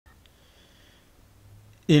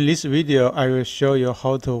In this video, I will show you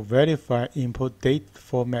how to verify input date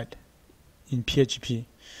format in PHP.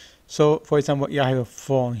 So, for example, I have a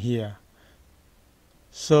form here.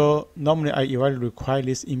 So, normally I will require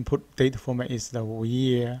this input date format is the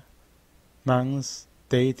year, month,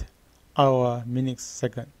 date, hour, minute,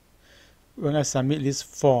 second. When I submit this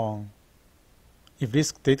form, if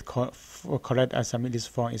this date correct, I submit this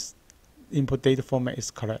form is input date format is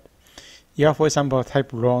correct. Yeah, for example,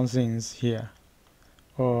 type wrong things here.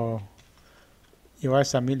 Or if I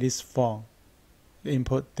submit this form, the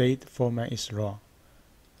input date format is wrong.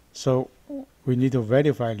 So we need to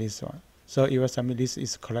verify this one. So if I submit this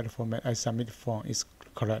is correct format, I submit form is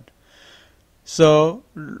correct. So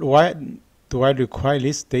why do I require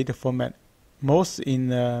this data format? Most in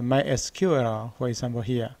MySQL, for example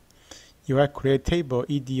here, if I create table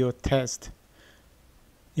edu test,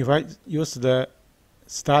 if I use the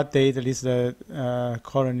start date, this is the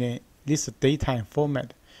colony, this is datetime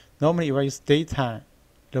format. Normally if I use datetime,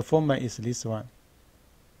 the format is this one.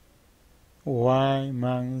 Y,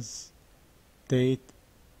 month, date,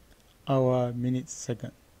 hour, minute,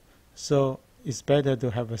 second. So it's better to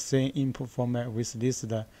have the same input format with this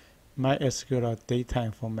the MySQL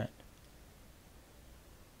datetime format.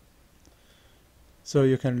 So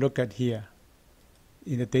you can look at here.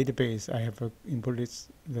 In the database, I have input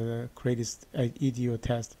the create this edu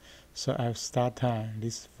test. So I have start time.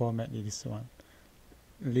 This format is this one.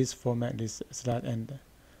 This format is start end.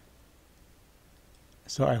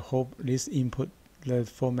 So I hope this input the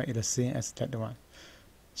format is the same as that one.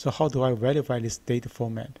 So how do I verify this data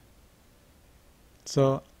format?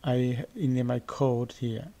 So in my code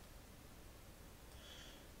here.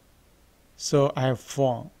 So I have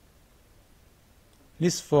form.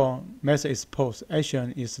 This form method is post.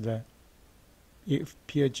 Action is the if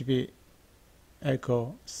PHP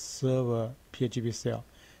echo server PHP cell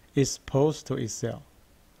is post to itself.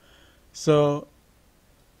 So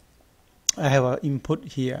I have an input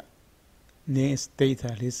here. Name is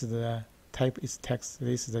data. This is the type is text.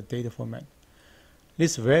 This is the data format.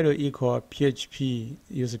 This value equal PHP.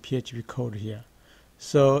 Use PHP code here.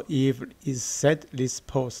 So if it set this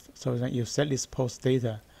post, so then you set this post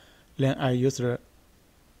data, then I use the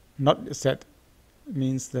not set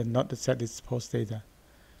means the not set this post data.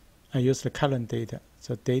 I use the current data.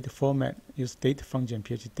 So date format, use date function,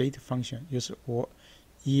 PHP date function, use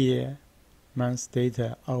year, month,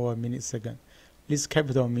 data, hour, minute, second. This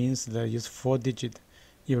capital means the use 4 digit.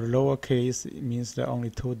 If lowercase, it means the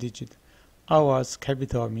only 2 digit. Hours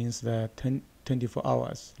capital means the 24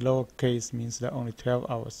 hours. Lowercase means the only 12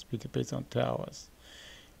 hours, based on 12 hours.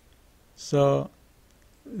 So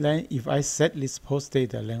then if I set this post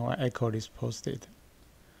data, then I echo this post data.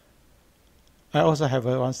 I also have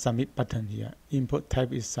one submit button here. Input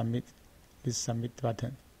type is submit, this submit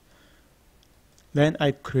button. Then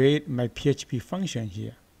I create my PHP function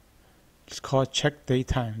here. It's called check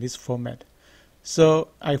datetime, this format. So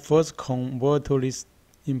I first convert to this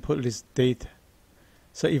input this data.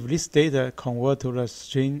 So if this data convert to the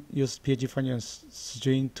string, use PHP function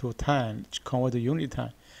string to time, convert to unit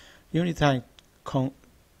time. Unit time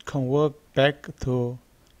convert back to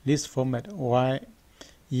this format y,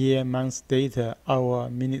 year, month, data, hour,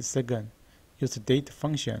 minute, second. Use the date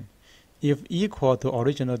function. If equal to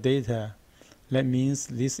original data, that means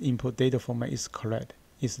this input data format is correct.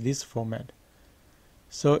 It's this format.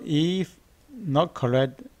 So if not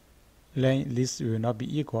correct, then this will not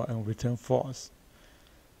be equal and return false.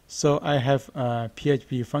 So I have a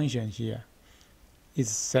PHP function here. It's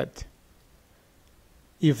set.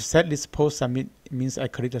 If set this post submit, it means I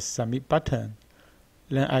click the submit button.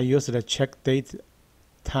 Then I use the check date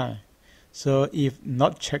time. So if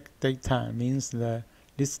not check date time means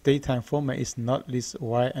this datetime format is not this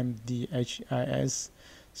YYYY-MM-DD HH.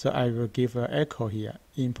 So I will give an echo here.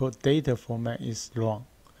 Input data format is wrong.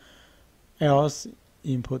 Else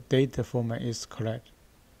input data format is correct.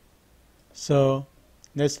 So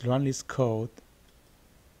let's run this code.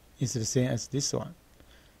 It's the same as this one.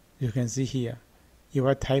 You can see here. If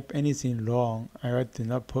I type anything wrong, I do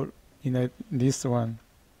not put in this one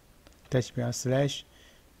 --/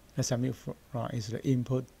 the submit wrong is the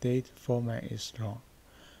input date format is wrong.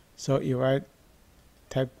 So if I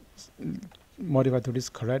type modify to this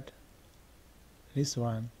correct, this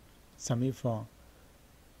one submit form,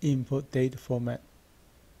 input date format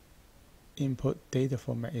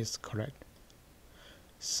is correct.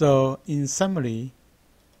 So in summary,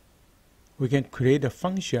 we can create a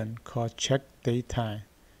function called check datetime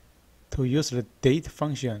to use the date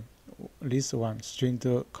function, this one string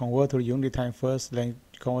to convert to unit time first, then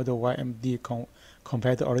convert to YMD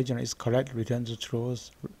compared to original is correct, return to true.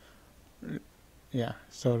 Yeah,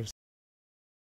 so